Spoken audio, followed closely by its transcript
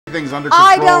Everything's under control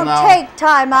I don't now. take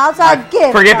timeouts. I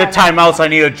give. Forget the timeouts. I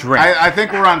need a drink. I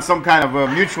think we're on some kind of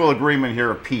a mutual agreement here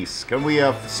of peace. Can we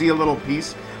see a little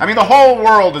peace? I mean, the whole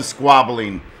world is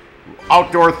squabbling.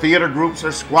 Outdoor theater groups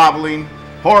are squabbling.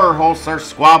 Horror hosts are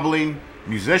squabbling.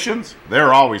 Musicians,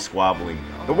 they're always squabbling.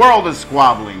 The world is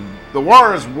squabbling. The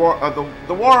war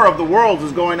of the worlds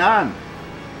is going on.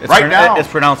 Now. It's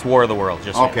pronounced War of the World.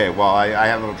 Just okay, well, I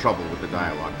had a little trouble with the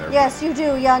dialogue there. Yes, you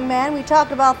do, young man. We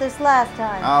talked about this last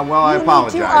time. Well, I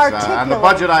apologize. On the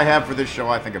budget I have for this show,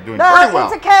 I think I'm doing pretty well.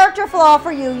 It's a character flaw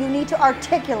for you. You need to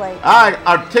articulate. I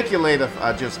articulate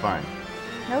just fine.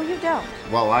 No, you don't.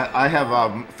 Well, I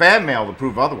have fan mail to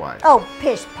prove otherwise. Oh,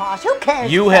 pish posh. Who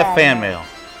cares? You have fan mail.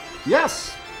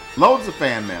 Yes, loads of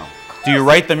fan mail. Do you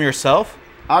write them yourself?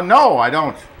 No, I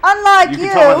don't. Unlike you. You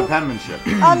can tell by the penmanship.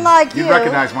 Unlike you. You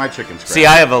recognize my chicken scratch. See,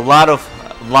 I have a lot of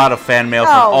fan mail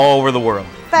from all over the world.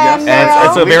 Fan mail. And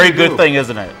it's a very good thing,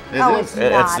 isn't it?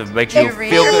 It makes you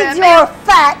feel good. Feeds your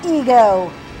fat ego.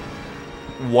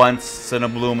 Once in a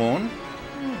blue moon.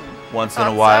 Once in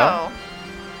a while. So.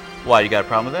 Why, you got a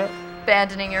problem with that?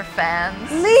 Abandoning your fans.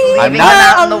 Leaving her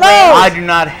out in the alone. wind. I do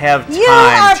not have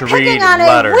time to read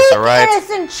letters, weak, all right?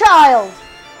 innocent child.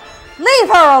 Leave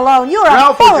her alone. You're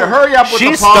Ralph, a bully. would you hurry up with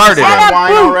She the started and it.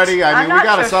 wine already? I I'm mean, we not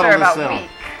got to so settle sure this about down. weak.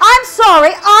 I'm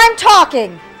sorry. I'm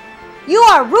talking. You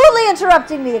are rudely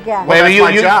interrupting me again. Well, that's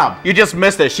my job. You just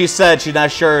missed it. She said she's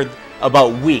not sure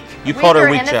about weak. You called her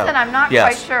or weak innocent, child. I'm not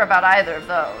quite sure about either of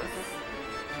those.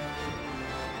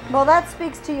 Well, that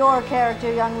speaks to your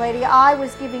character, young lady. I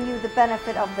was giving you the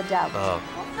benefit of the doubt. Oh,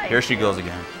 here she goes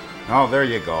again. Oh, there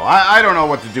you go. I don't know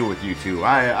what to do with you two.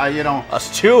 You know.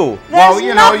 Us two? Well,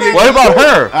 you know. What about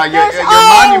her? Your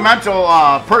monumental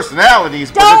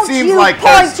personalities, but it seems like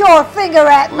point your finger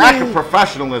at lack me. of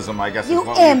professionalism, I guess, is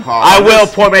what we call it. I will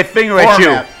point my finger at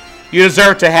you. You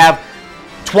deserve to have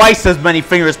twice as many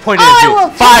fingers pointed at you.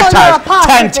 5 times,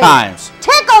 10 times.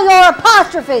 Tickle your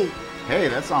apostrophe. Hey,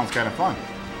 that sounds kind of fun.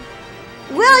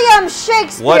 William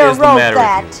Shakespeare What is the wrote matter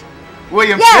that. with you?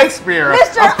 William Shakespeare,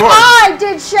 Mr. of course. I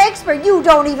did Shakespeare. You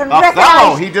don't even recognize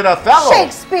Othello. He did Othello.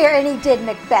 Shakespeare, and he did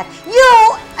Macbeth.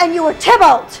 You were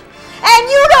Tybalt. And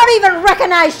you don't even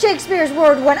recognize Shakespeare's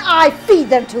words when I feed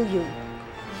them to you.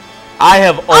 I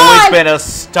have always been a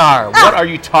star. What are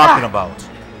you talking about?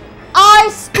 I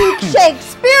speak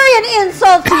Shakespearean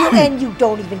insults to you, and you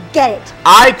don't even get it.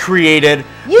 I created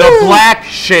the Black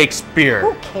Shakespeare.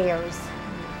 Who cares?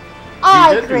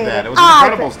 He did do that. It was an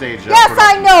incredible stage. Yes,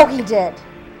 I know he did.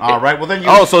 All right. Well, then you.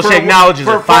 Oh, so she acknowledges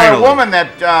it finally. For a woman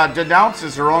that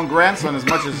denounces her own grandson as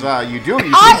much as you do,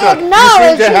 you I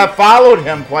seem to have followed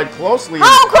him quite closely.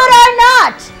 How could I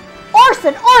not?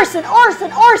 Orson.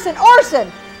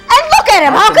 And look at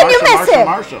him. How can you miss him?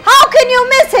 How can you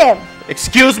miss him?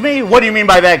 Excuse me? What do you mean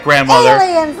by that, grandmother?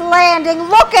 Aliens landing.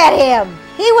 Look at him.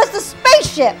 He was the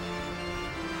spaceship.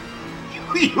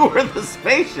 You were the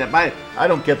spaceship. I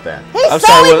don't get that. He's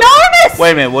so enormous.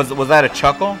 Wait a minute. Was that a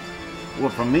chuckle? Well,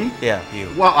 from me? Yeah, you.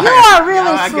 Well, you are really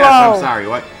I slow. guess I'm sorry.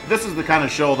 What? This is the kind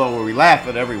of show, though, where we laugh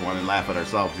at everyone and laugh at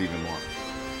ourselves even more.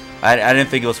 I didn't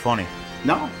think it was funny.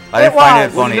 No. I didn't find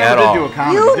it funny at all.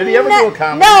 Did he ever do a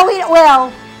comedy?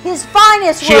 No, his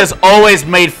finest work. She has always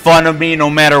made fun of me no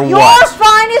matter what. Your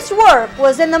finest work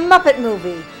was in the Muppet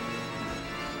movie.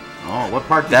 Oh, what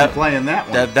part did you play in that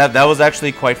one? That was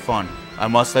actually quite fun, I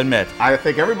must admit. I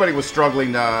think everybody was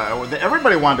struggling.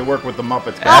 Everybody wanted to work with the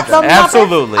Muppets.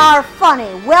 Absolutely. Muppets are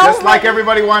funny. Just like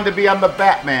everybody wanted to be on the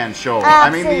Batman show.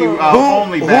 Absolutely. I mean, the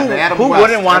only Batman. Adam Who West.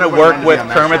 wouldn't want to work with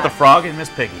Kermit the Frog and Miss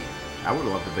Piggy? I would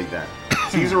love to be that.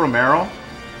 Caesar Romero.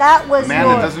 That was the man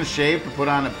that doesn't shave to put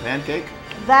on a pancake.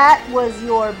 That was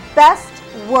your best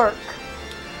work.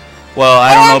 Well,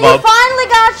 I don't know about. And you finally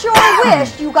got your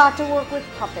wish. You got to work with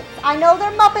puppets. I know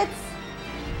they're Muppets,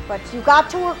 but you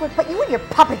got to work with you and your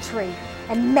puppetry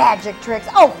and magic tricks.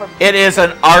 Oh, it is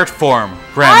an art form,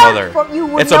 grandmother.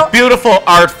 It's a beautiful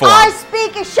art form. I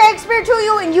speak Shakespeare to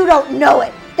you, and you don't know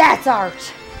it. That's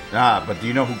art. But do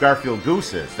you know who Garfield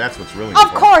Goose is? That's what's really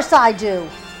important. Of course I do.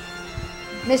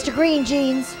 Mr. Green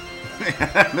Jeans.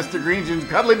 Mr. Green Jeans,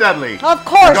 Cuddly Dudley. Of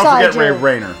course I do. Don't forget Ray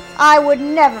Rayner. I would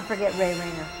never forget Ray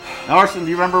Rayner. Orson,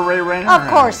 do you remember Ray Rayner? Of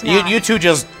course not. You two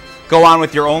just go on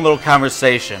with your own little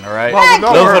conversation, all right?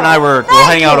 Well, Liz and I we'll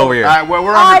hang out over here. Well,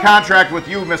 we're under contract with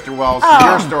you, Mr. Wells.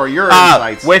 Your story, your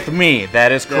insights. With me,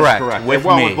 that is correct. That's correct. With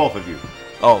me. With both of you.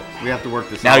 Oh. We have to work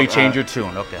this out. Now you change your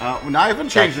tune, okay. No, I haven't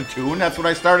changed the tune. That's what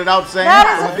I started out saying.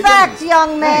 That is a fact,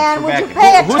 young man. Would you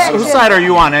pay attention? Whose side are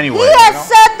you on anyway? He has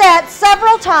said that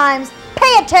several times.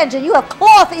 Pay attention. You have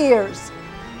cloth ears.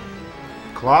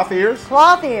 Cloth ears?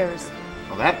 Cloth ears.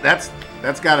 Well, that's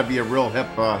got to be a real hip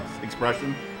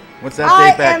expression. What's that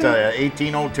date back to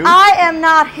 1802? I am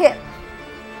not hip.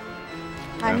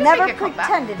 I Yeah. never Make it come back.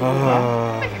 pretended to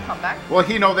be Make it come back. Well,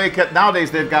 you know,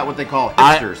 nowadays they've got what they call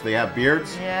hipsters. They have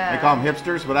beards. Yeah. They call them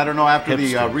hipsters, but I don't know after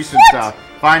the Hipsters. recent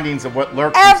findings of what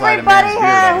lurks inside a man's Everybody beard.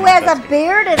 I don't who know if has a that's-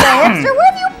 beard is a hipster.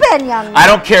 Where have you been, young man? I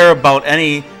don't care about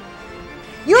any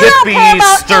You don't care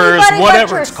about hippiesters, anybody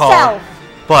whatever but it's called. yourself.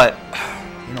 But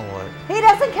you know what? He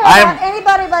doesn't care I'm- about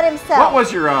anybody but himself. What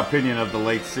was your opinion of the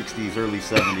late 60s, early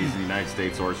 70s in the United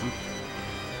States, Orson?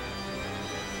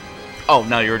 Oh,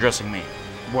 now you're addressing me.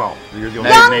 Well, you're the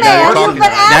only Young name man, you're you've talking been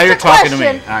about. asked Now you're a talking to me.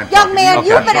 question. I'm Young talking man, to you.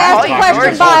 you've Okay. been asked a Oh, question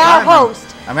yours by all our time. host.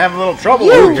 I'm having a little trouble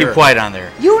You- over Keep here. quiet on there.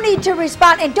 You need to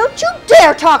respond, and don't you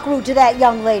dare talk rude to that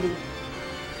young lady.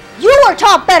 You are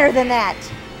taught better than that.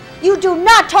 You do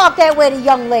not talk that way to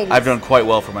young ladies. I've done quite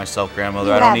well for myself,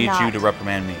 grandmother. You I don't have need you not. to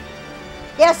reprimand me.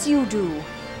 Yes, you do.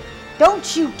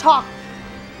 Don't you talk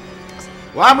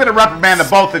Well, I'm going to reprimand the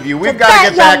both of you. We've to got to that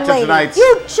get back young to lady. tonight's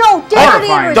You show dignity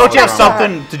horrifying and Don't you have respect to her.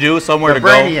 something to do, somewhere the to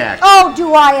go? Brainiac. Oh,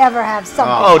 do I ever have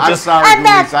something? Oh, I'm just- sorry, and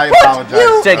that's Ghoulies. I put apologize.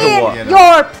 you Take a in walk. You know.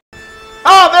 your.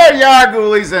 Oh, there you are,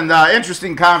 Ghoulies, and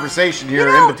interesting conversation here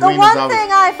You know, in between the one us. thing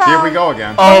I found. Here we go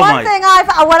again. Oh, the one my- thing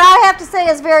what I have to say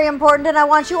is very important, and I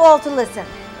want you all to listen.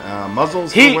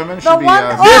 Muzzles He- for women the should be.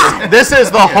 one- This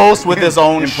is the host with his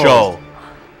own Imposed. show.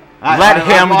 I Let lost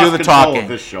him do the control talking. Of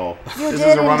this show. You This did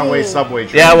is a runaway indeed. subway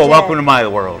train. Yeah, well, did. welcome to my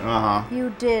world.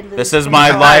 You did lose. This is my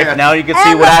control. life. Now you can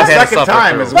see And what the I've had to second suffer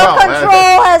time through. as The well.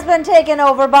 control has been taken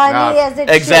over by me as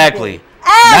it Exactly. should be.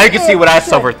 As Now you can see it what I should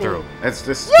suffered be. through. It's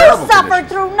just You terrible suffered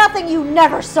conditions. through nothing. You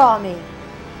never saw me.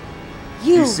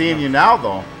 You. He's seeing you now,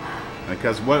 though,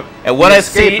 because what And what you I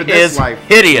escape see in this is life,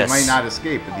 hideous. You may not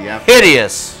escape in the after.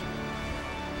 Hideous.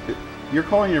 You're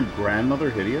calling your grandmother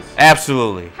hideous?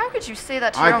 Absolutely. How could you say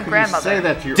that to your own Can grandmother? say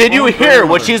that to your Did you own hear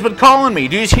what grandmother? she's been calling me?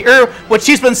 Do you hear what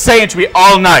she's been saying to me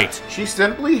all night? She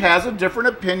simply has a different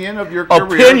opinion of your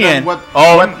career Opinion? than what,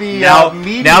 Oh, what the now-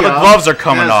 media now the gloves are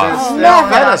coming has, off. has, Oh, has never.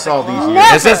 fed us all these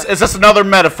years. Never. Is this another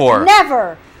metaphor?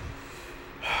 Never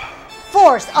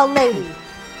force a lady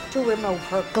to remove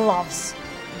her gloves.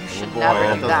 You should boy, never that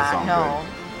do doesn't that. sound No.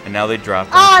 And now they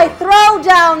dropped I it. throw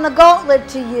down the gauntlet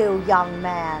to you, young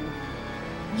man.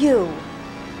 You.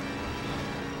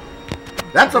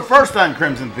 That's a first on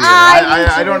Crimson Theater. I need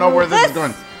I to don't know where this is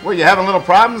remove going. Well, you having little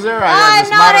problems there? I'm this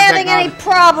not modern having any technology-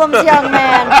 problems, young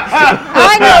man.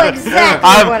 I know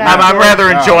exactly what I'm I'm doing. rather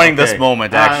Oh, enjoying okay. this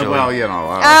moment, actually. Well, you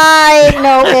know. I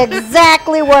know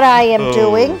exactly what I am Oh.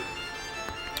 doing.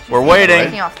 We're Taking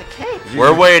waiting. off the cake.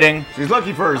 We're waiting. She's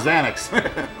looking for her Xanax.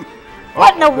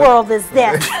 What in the world is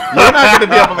this? You're not going to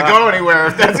be able to go anywhere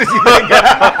if that's what you think.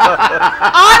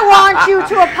 I want you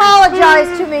to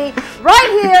apologize to me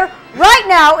right here, right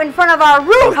now, in front of our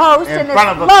rude host In and this front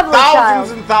of lovely thousands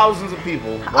child. and thousands of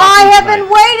people. I have watching been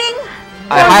waiting.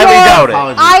 I for highly your- doubt it.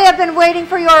 Apology. I have been waiting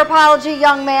for your apology,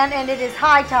 young man, and it is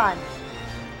high time.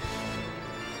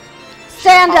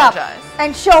 Stand up Apologize.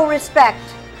 and show respect.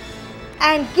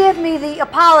 And give me the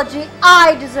apology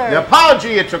I deserve. The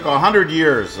apology it took 100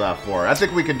 years for. I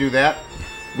think we can do that.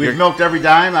 We've milked every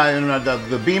dime.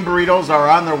 The bean burritos are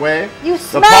on their way. You The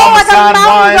smell like a Parmesan mountain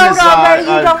wine goat is already.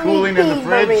 You don't cooling need in the bean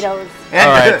fridge. burritos. And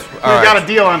All right, we've all got right. a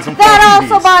deal on some That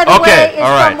pork also, by the Okay, way, is all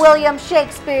right. from William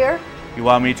Shakespeare. You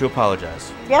want me to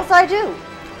apologize? Yes, I do.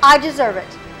 I deserve it.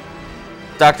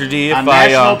 Dr. D, if on I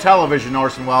national television,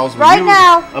 Orson Welles. Will Right you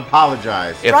now.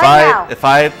 apologize? if Right now.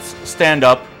 I stand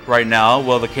up right now,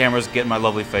 will the cameras get my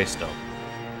lovely face still?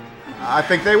 I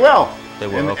think they will. They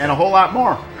will, And, okay. and a whole lot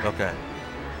more. Okay.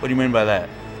 What do you mean by that?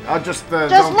 Just Just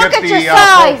don't look get at the your full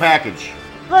size. package.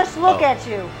 Let's look Oh. at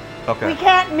you. Okay. We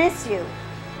can't miss you.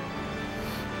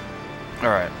 All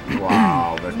right.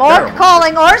 Wow, that's Mark terrible.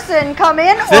 calling Orson. Come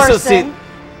in, This Orson. is see-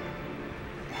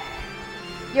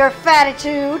 Your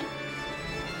fatitude.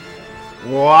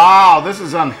 Wow, this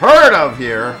is unheard of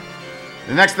here.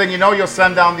 The next thing you know, you'll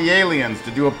send down the aliens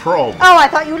to do a probe. Oh, I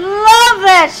thought you loved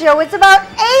that show. It's about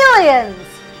aliens.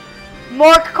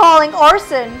 Mark calling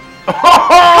Orson.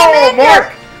 Come in,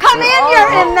 Mark! Come in, your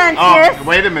immenseness. Oh,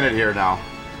 wait a minute here now.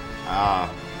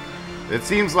 It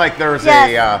seems like there's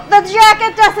Yes, the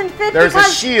jacket doesn't fit there's a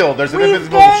because shield. There's an we've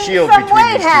invisible gained shield some between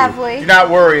weight, these have two. we? Do not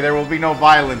worry, there will be no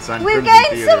violence on We've Crimson gained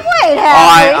Theater. some weight, Oh,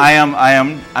 have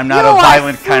we? I'm not you a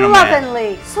violent are kind of man.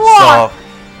 slovenly. So, Sloth.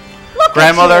 Look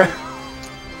grandmother, at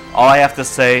you. all I have to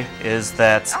say is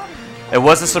that it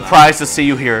was a surprise to see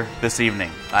you here this evening.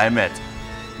 I admit,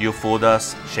 you fooled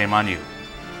us. Shame on you.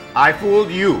 I fooled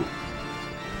you.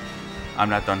 I'm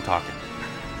not done talking.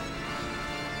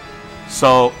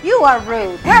 So You are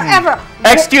rude. Wherever.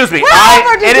 Excuse me,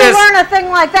 Wherever did it you is- learn a thing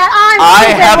like that?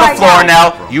 I I'm have the right floor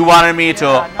now. now. You wanted me to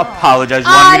Yeah, no. apologize.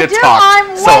 You wanted me to talk.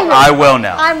 I'm So waiting. I will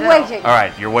now. I'm waiting. All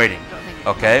right, you're waiting.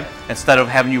 Okay? Instead of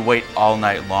having you wait all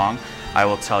night long, I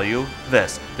will tell you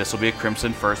this. This will be a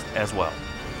Crimson first as well.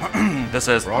 This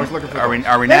is. We're always looking for Are we those.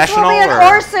 This national will be an or?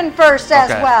 Orson first as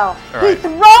Okay. well. All He right.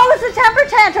 throws a temper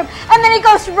tantrum and then he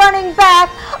goes running back.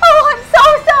 Oh, I'm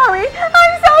so sorry.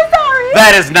 I'm so sorry.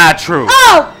 That is not true.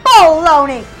 Oh,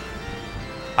 baloney.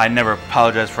 I never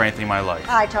apologized for anything in my life.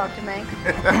 I talked to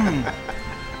Mank.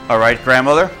 All right,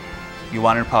 grandmother, you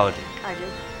want an apology I do.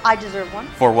 I deserve one.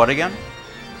 for what again?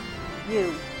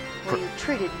 You, where you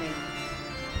treated me.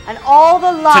 And all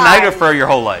the lies. Tonight or for your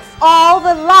whole life? all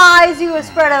the lies you have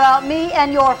spread about me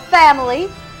and your family.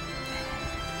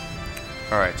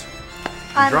 All right.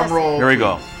 I'm Drum listening. roll. Here we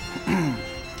go.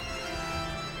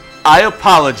 I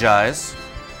apologize.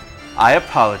 I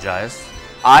apologize.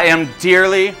 I am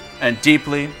dearly and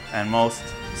deeply and most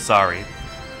sorry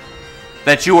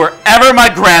that you were ever my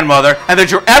grandmother and that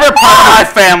you're ever part of my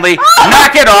family.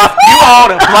 Knock it off, you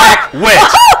old black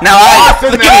witch. Now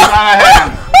Austin, give there's me- not a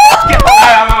hand.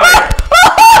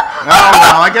 No,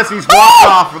 I guess he's walked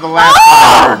off for the last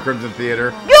time here in Crimson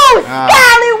Theater. You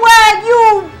scallywag!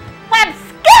 You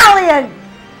rapscallion!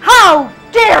 How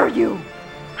dare you!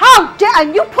 How dare...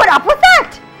 And you put up with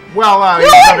that! Well, You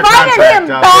he's under invited contract him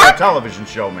for a back? television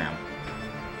show, ma'am.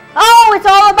 Oh, it's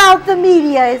all about the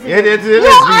media, isn't it? It is You're these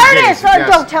artist! days, Oh, yes.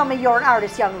 don't tell me you're an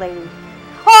artist, young lady.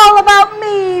 All about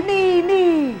me, me,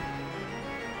 me.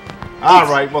 All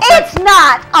right, well, It's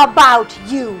not about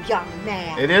you, young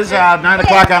man. it is 9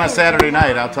 o'clock on a Saturday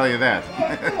night, I'll tell you that.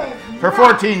 For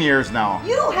 14 years now.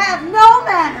 You have no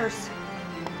manners,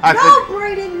 I no think,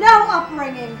 breeding, no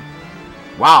upbringing.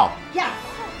 wow. Yes.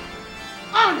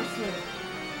 Honestly.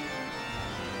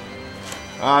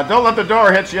 Don't let the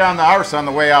door hit you on the arse on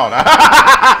the way out.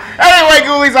 Anyway,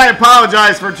 ghoulies, I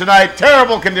apologize for tonight.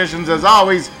 Terrible conditions as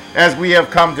always, as we have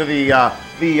come to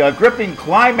the gripping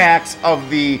climax of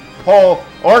the whole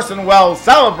Orson Welles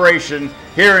celebration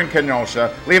here in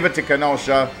Kenosha. Leave it to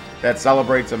Kenosha that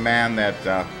celebrates a man that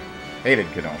hated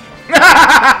Kenosha.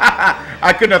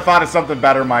 I couldn't have thought of something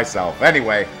better myself.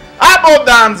 Anyway, I'm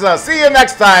Odanza. See you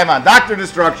next time on Dr.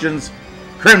 Destruction's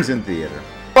Crimson Theater.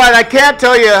 But I can't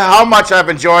tell you how much I've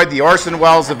enjoyed the Orson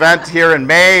Welles event here in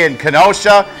May in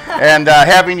Kenosha, and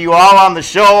having you all on the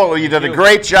show. You did a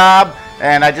great job,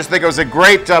 and I just think it was a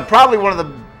great, probably one of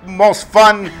the most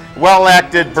fun,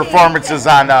 well-acted performances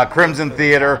on Crimson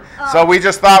Theater. So we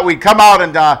just thought we'd come out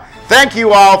and thank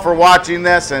you all for watching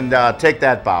this, and take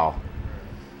that bow.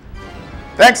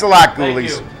 Thanks a lot,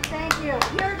 ghoulies. Thank you.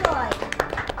 You're good.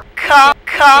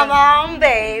 Come on,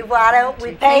 babe. Why don't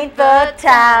we paint the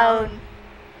town?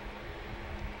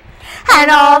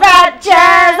 And all that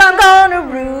jazz, I'm gonna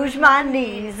rouge my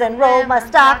knees and roll my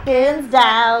stockings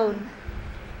down.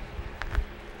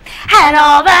 And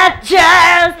all that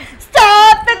jazz,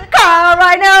 stop the car,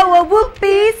 I know a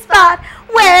whoopee spot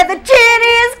where the gin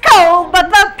is cold but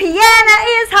the piano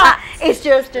is hot. It's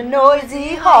just a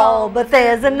noisy hall, but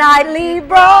there's a nightly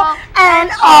brawl and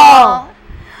all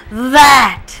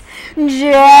that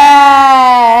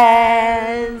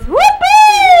jazz.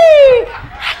 Whoopee!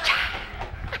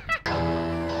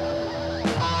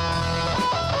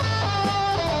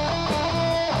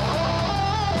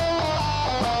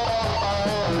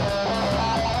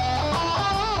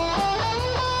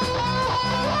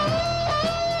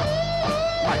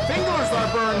 My fingers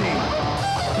are burning.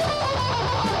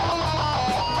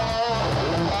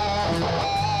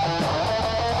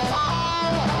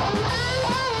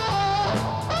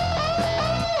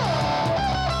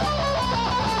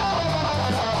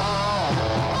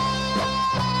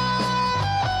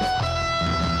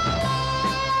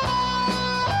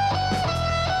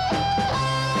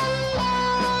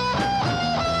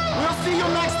 We'll see you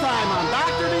next time on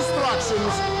Dr.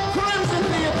 Destruction's Crimson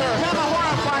Theater. Have a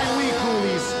horrifying week,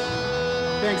 ghoulies.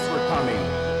 Thanks for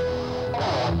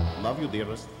coming. Love you,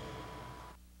 dearest.